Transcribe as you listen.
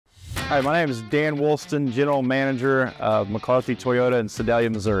Hi, my name is Dan Woolston, General Manager of McCarthy Toyota in Sedalia,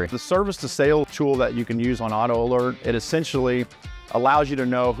 Missouri. The service to sale tool that you can use on AutoAlert, it essentially allows you to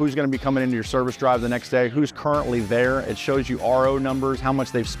know who's going to be coming into your service drive the next day, who's currently there. It shows you RO numbers, how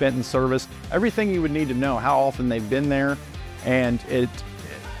much they've spent in service, everything you would need to know, how often they've been there, and it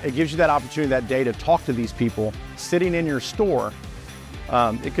gives you that opportunity that day to talk to these people sitting in your store.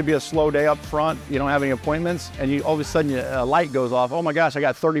 It could be a slow day up front, you don't have any appointments, and all of a sudden a light goes off. Oh my gosh, I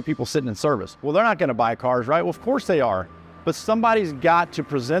got 30 people sitting in service. Well, they're not gonna buy cars, right? Well, of course they are, but somebody's got to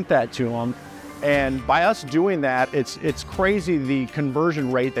present that to them. And by us doing that, it's crazy the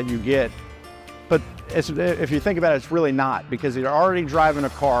conversion rate that you get. But if you think about it, it's really not, because you're already driving a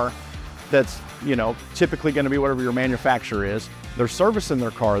car that's, typically gonna be whatever your manufacturer is. They're servicing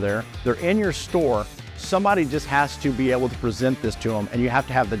their car there, they're in your store. Somebody just has to be able to present this to them, and you have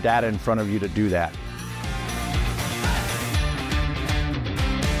to have the data in front of you to do that.